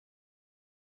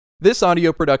This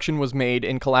audio production was made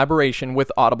in collaboration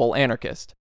with Audible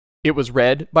Anarchist. It was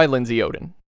read by Lindsay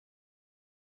Oden.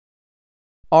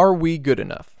 Are We Good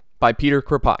Enough? By Peter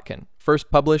Kropotkin, first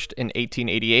published in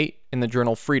 1888 in the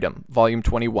journal Freedom, Volume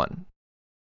 21.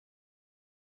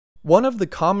 One of the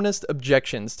commonest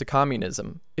objections to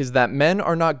communism is that men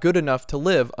are not good enough to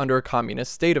live under a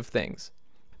communist state of things.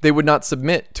 They would not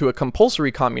submit to a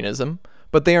compulsory communism,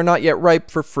 but they are not yet ripe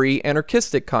for free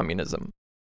anarchistic communism.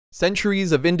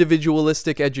 Centuries of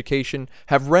individualistic education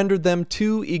have rendered them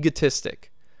too egotistic.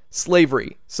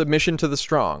 Slavery, submission to the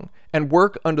strong, and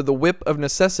work under the whip of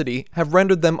necessity have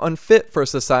rendered them unfit for a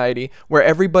society where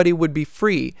everybody would be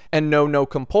free and know no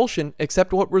compulsion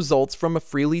except what results from a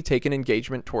freely taken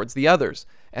engagement towards the others,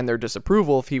 and their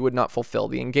disapproval if he would not fulfill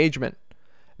the engagement.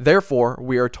 Therefore,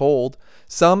 we are told,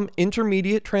 some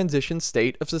intermediate transition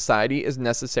state of society is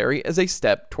necessary as a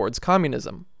step towards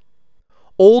communism.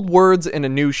 Old words in a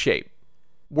new shape.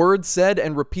 Words said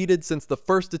and repeated since the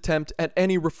first attempt at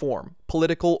any reform,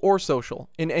 political or social,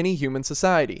 in any human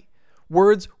society.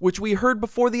 Words which we heard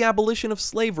before the abolition of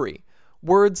slavery.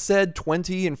 Words said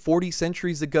 20 and 40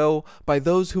 centuries ago by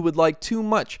those who would like too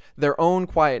much their own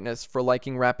quietness for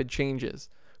liking rapid changes,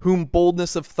 whom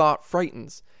boldness of thought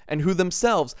frightens, and who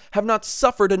themselves have not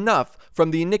suffered enough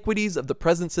from the iniquities of the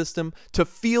present system to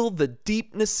feel the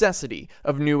deep necessity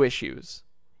of new issues.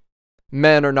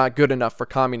 Men are not good enough for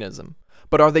communism,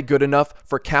 but are they good enough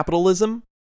for capitalism?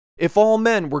 If all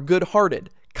men were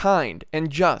good-hearted, kind, and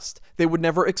just, they would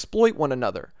never exploit one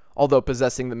another, although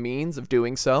possessing the means of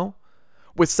doing so.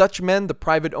 With such men, the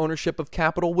private ownership of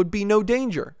capital would be no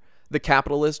danger. The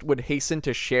capitalist would hasten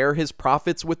to share his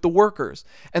profits with the workers,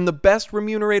 and the best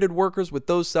remunerated workers with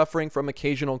those suffering from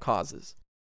occasional causes.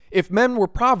 If men were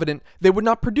provident, they would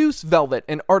not produce velvet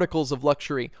and articles of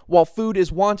luxury, while food is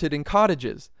wanted in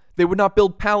cottages. They would not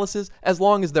build palaces as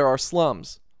long as there are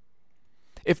slums.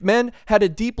 If men had a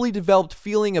deeply developed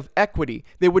feeling of equity,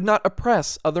 they would not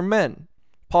oppress other men.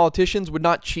 Politicians would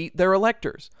not cheat their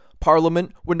electors.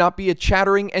 Parliament would not be a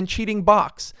chattering and cheating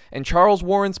box, and Charles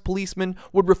Warren's policemen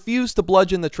would refuse to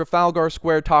bludgeon the Trafalgar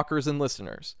Square talkers and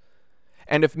listeners.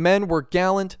 And if men were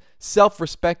gallant,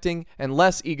 self-respecting, and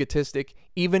less egotistic,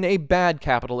 even a bad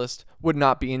capitalist would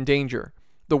not be in danger.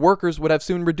 The workers would have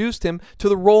soon reduced him to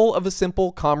the role of a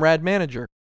simple comrade manager.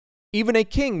 Even a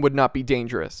king would not be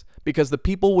dangerous, because the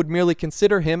people would merely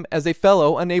consider him as a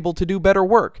fellow unable to do better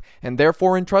work, and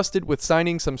therefore entrusted with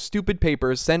signing some stupid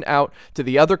papers sent out to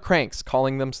the other cranks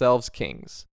calling themselves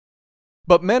kings.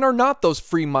 But men are not those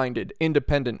free-minded,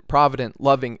 independent, provident,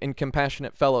 loving, and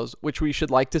compassionate fellows which we should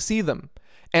like to see them.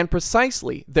 And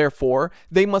precisely, therefore,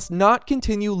 they must not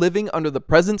continue living under the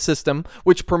present system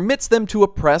which permits them to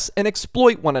oppress and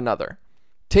exploit one another.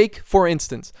 Take, for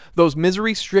instance, those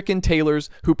misery-stricken tailors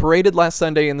who paraded last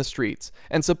Sunday in the streets,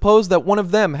 and suppose that one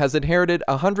of them has inherited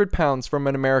 £100 from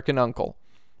an American uncle.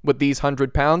 With these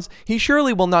 £100, he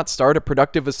surely will not start a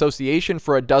productive association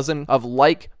for a dozen of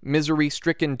like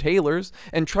misery-stricken tailors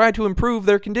and try to improve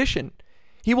their condition.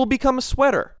 He will become a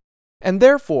sweater. And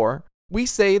therefore, we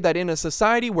say that in a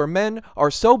society where men are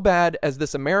so bad as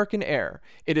this American heir,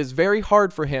 it is very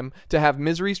hard for him to have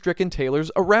misery-stricken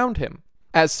tailors around him.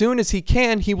 As soon as he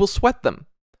can, he will sweat them.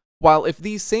 While if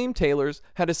these same tailors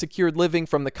had a secured living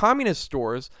from the communist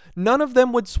stores, none of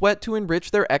them would sweat to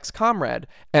enrich their ex-comrade,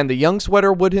 and the young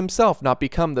sweater would himself not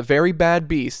become the very bad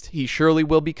beast he surely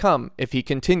will become if he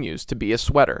continues to be a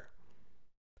sweater.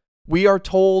 We are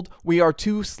told we are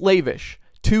too slavish,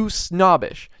 too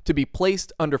snobbish to be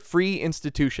placed under free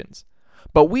institutions.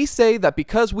 But we say that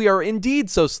because we are indeed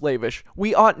so slavish,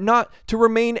 we ought not to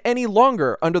remain any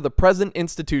longer under the present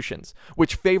institutions,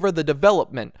 which favor the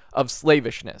development of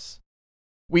slavishness.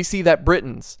 We see that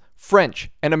Britons,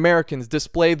 French, and Americans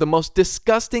display the most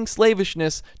disgusting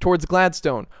slavishness towards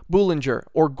Gladstone, Boulanger,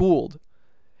 or Gould.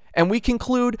 And we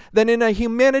conclude that in a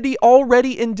humanity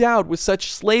already endowed with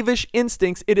such slavish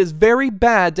instincts, it is very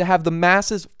bad to have the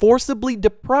masses forcibly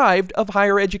deprived of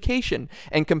higher education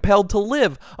and compelled to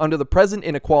live under the present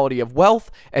inequality of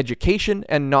wealth, education,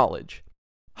 and knowledge.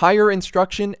 Higher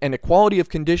instruction and equality of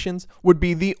conditions would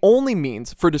be the only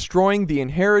means for destroying the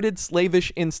inherited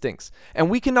slavish instincts,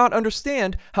 and we cannot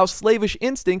understand how slavish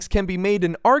instincts can be made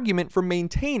an argument for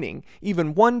maintaining,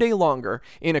 even one day longer,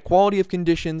 inequality of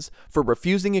conditions for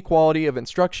refusing equality of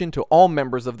instruction to all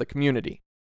members of the community.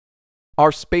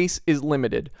 Our space is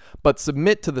limited, but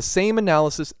submit to the same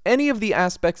analysis any of the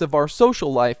aspects of our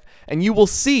social life, and you will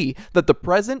see that the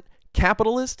present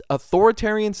capitalist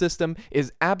authoritarian system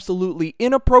is absolutely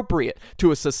inappropriate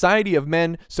to a society of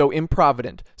men so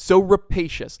improvident, so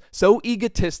rapacious, so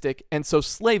egotistic, and so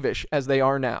slavish as they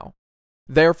are now.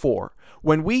 Therefore,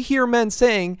 when we hear men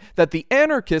saying that the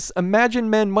anarchists imagine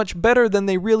men much better than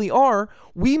they really are,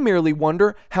 we merely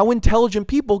wonder how intelligent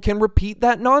people can repeat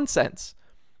that nonsense.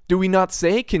 Do we not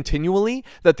say continually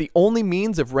that the only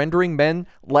means of rendering men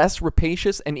less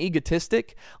rapacious and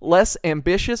egotistic, less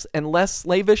ambitious and less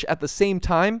slavish at the same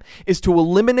time, is to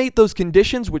eliminate those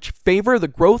conditions which favor the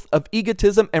growth of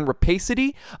egotism and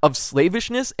rapacity, of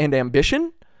slavishness and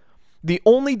ambition? The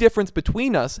only difference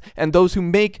between us and those who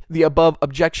make the above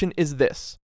objection is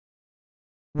this: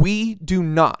 we do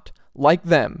not, like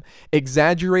them,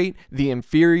 exaggerate the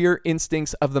inferior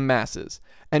instincts of the masses,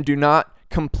 and do not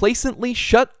complacently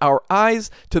shut our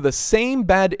eyes to the same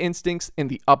bad instincts in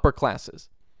the upper classes.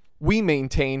 We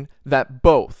maintain that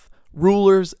both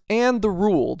rulers and the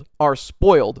ruled are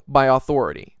spoiled by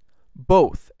authority.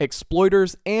 Both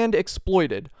exploiters and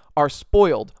exploited are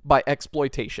spoiled by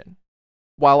exploitation.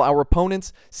 While our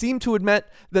opponents seem to admit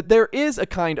that there is a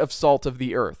kind of salt of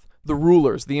the earth, the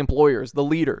rulers, the employers, the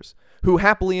leaders, who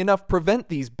happily enough prevent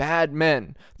these bad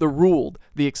men, the ruled,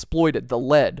 the exploited, the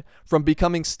led, from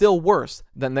becoming still worse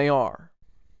than they are.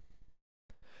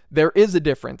 There is a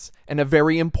difference, and a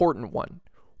very important one.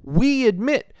 We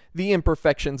admit the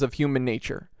imperfections of human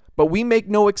nature, but we make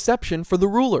no exception for the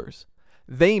rulers.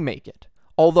 They make it,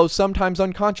 although sometimes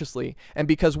unconsciously, and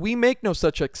because we make no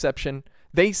such exception,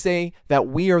 they say that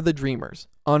we are the dreamers,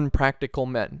 unpractical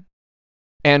men.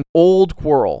 An old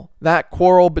quarrel, that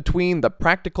quarrel between the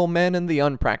practical men and the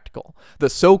unpractical, the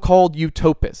so-called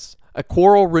utopists, a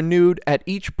quarrel renewed at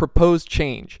each proposed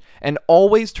change, and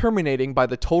always terminating by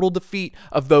the total defeat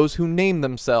of those who name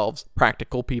themselves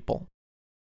practical people.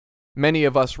 Many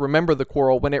of us remember the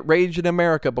quarrel when it raged in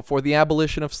America before the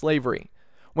abolition of slavery.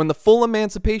 When the full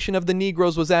emancipation of the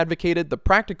Negroes was advocated, the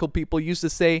practical people used to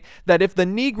say that if the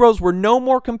Negroes were no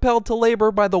more compelled to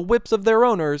labor by the whips of their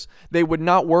owners, they would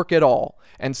not work at all,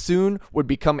 and soon would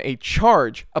become a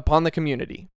charge upon the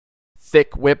community.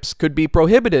 Thick whips could be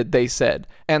prohibited, they said,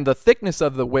 and the thickness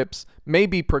of the whips may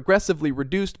be progressively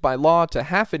reduced by law to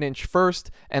half an inch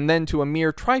first, and then to a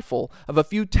mere trifle of a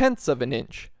few tenths of an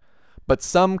inch. But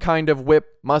some kind of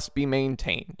whip must be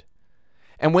maintained.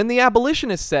 And when the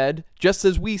abolitionists said, just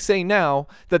as we say now,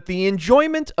 that the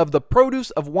enjoyment of the produce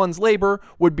of one's labor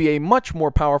would be a much more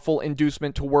powerful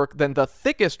inducement to work than the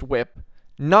thickest whip,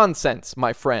 nonsense,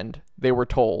 my friend, they were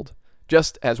told,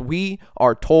 just as we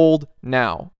are told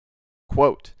now.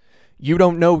 Quote, "You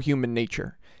don't know human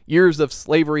nature. Years of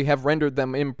slavery have rendered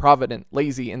them improvident,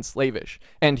 lazy, and slavish,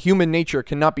 and human nature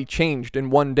cannot be changed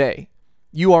in one day.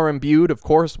 You are imbued, of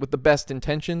course, with the best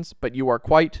intentions, but you are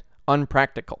quite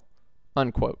unpractical."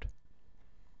 Unquote.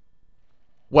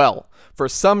 Well, for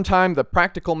some time the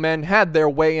practical men had their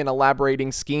way in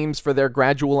elaborating schemes for their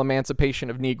gradual emancipation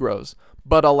of Negroes.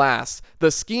 But alas, the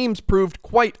schemes proved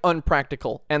quite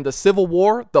unpractical, and the Civil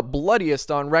War, the bloodiest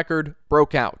on record,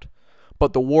 broke out.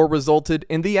 But the war resulted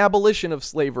in the abolition of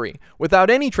slavery, without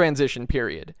any transition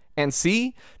period. And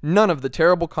see, none of the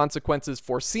terrible consequences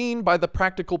foreseen by the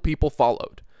practical people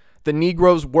followed. The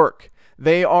Negroes work.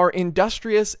 They are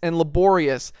industrious and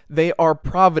laborious. They are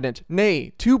provident,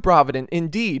 nay, too provident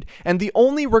indeed, and the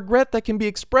only regret that can be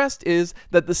expressed is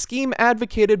that the scheme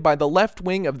advocated by the left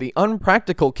wing of the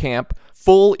unpractical camp,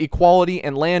 full equality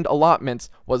and land allotments,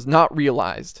 was not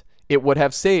realized. It would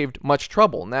have saved much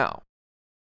trouble now.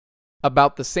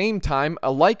 About the same time,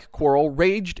 a like quarrel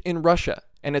raged in Russia,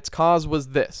 and its cause was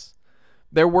this.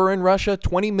 There were in Russia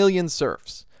 20 million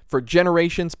serfs. For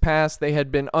generations past, they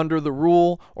had been under the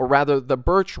rule, or rather the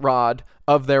birch rod,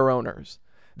 of their owners.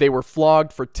 They were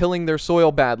flogged for tilling their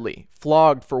soil badly,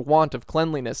 flogged for want of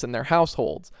cleanliness in their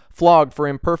households, flogged for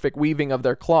imperfect weaving of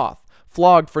their cloth,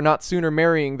 flogged for not sooner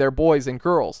marrying their boys and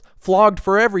girls, flogged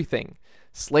for everything.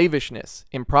 Slavishness,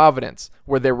 improvidence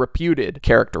were their reputed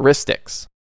characteristics.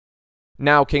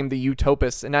 Now came the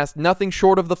utopists and asked nothing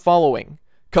short of the following: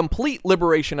 complete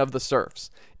liberation of the serfs,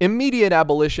 immediate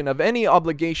abolition of any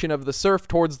obligation of the serf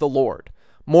towards the lord.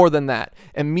 More than that,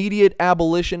 immediate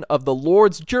abolition of the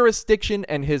lord's jurisdiction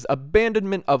and his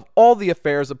abandonment of all the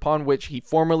affairs upon which he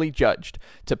formerly judged,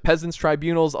 to peasants'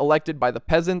 tribunals elected by the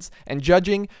peasants, and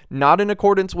judging, not in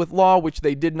accordance with law which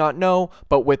they did not know,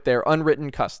 but with their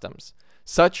unwritten customs.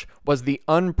 Such was the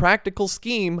unpractical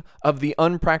scheme of the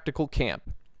unpractical camp.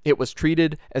 It was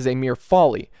treated as a mere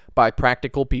folly by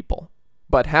practical people.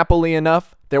 But happily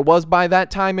enough, there was by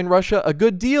that time in Russia a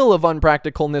good deal of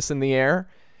unpracticalness in the air,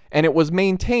 and it was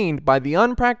maintained by the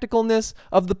unpracticalness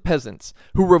of the peasants,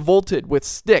 who revolted with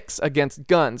sticks against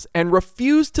guns and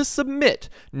refused to submit,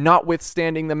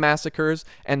 notwithstanding the massacres,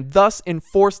 and thus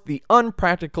enforced the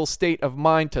unpractical state of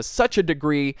mind to such a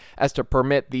degree as to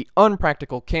permit the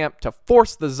unpractical camp to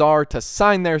force the Tsar to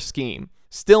sign their scheme,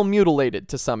 still mutilated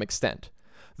to some extent.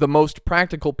 The most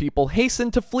practical people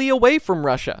hastened to flee away from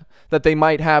Russia, that they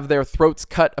might have their throats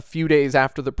cut a few days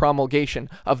after the promulgation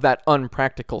of that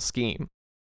unpractical scheme.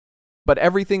 But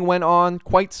everything went on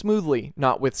quite smoothly,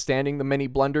 notwithstanding the many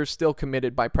blunders still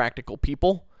committed by practical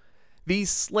people.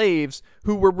 These slaves,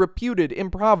 who were reputed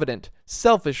improvident,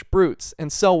 selfish brutes,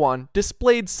 and so on,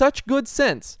 displayed such good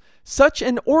sense, such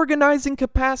an organizing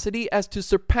capacity as to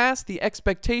surpass the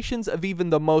expectations of even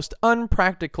the most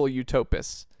unpractical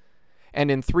utopists.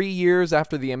 And in 3 years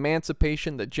after the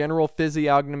emancipation, the general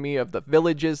physiognomy of the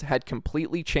villages had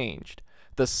completely changed.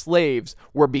 The slaves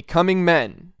were becoming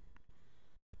men.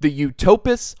 The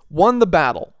utopists won the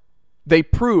battle. They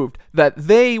proved that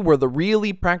they were the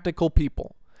really practical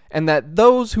people, and that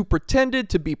those who pretended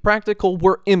to be practical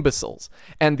were imbeciles.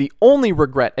 And the only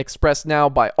regret expressed now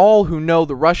by all who know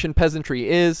the Russian peasantry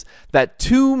is that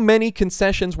too many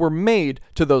concessions were made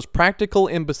to those practical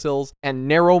imbeciles and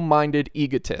narrow-minded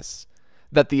egotists,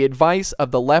 that the advice of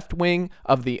the left wing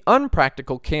of the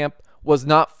unpractical camp was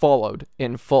not followed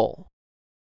in full.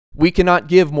 We cannot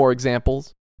give more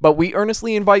examples, but we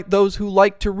earnestly invite those who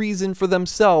like to reason for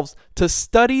themselves to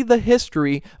study the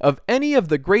history of any of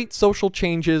the great social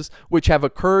changes which have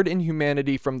occurred in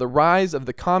humanity from the rise of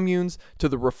the communes to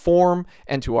the reform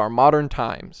and to our modern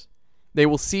times. They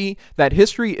will see that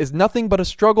history is nothing but a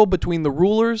struggle between the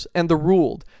rulers and the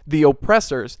ruled, the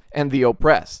oppressors and the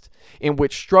oppressed, in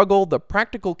which struggle the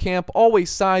practical camp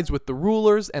always sides with the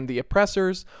rulers and the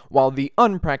oppressors, while the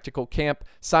unpractical camp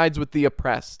sides with the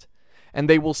oppressed. And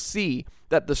they will see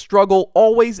that the struggle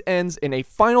always ends in a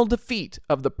final defeat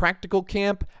of the practical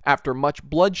camp after much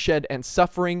bloodshed and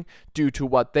suffering due to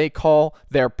what they call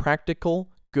their practical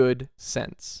good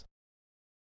sense.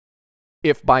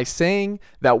 If by saying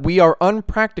that we are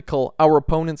unpractical, our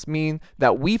opponents mean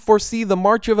that we foresee the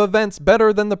march of events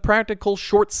better than the practical,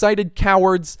 short-sighted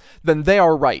cowards, then they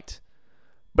are right.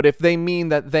 But if they mean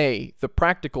that they, the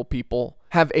practical people,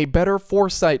 have a better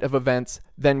foresight of events,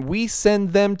 then we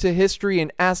send them to history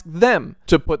and ask them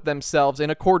to put themselves in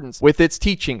accordance with its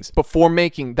teachings before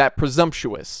making that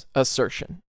presumptuous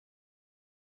assertion.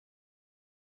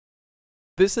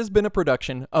 This has been a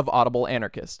production of Audible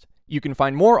Anarchist. You can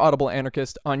find more Audible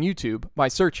Anarchist on YouTube by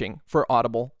searching for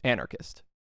Audible Anarchist.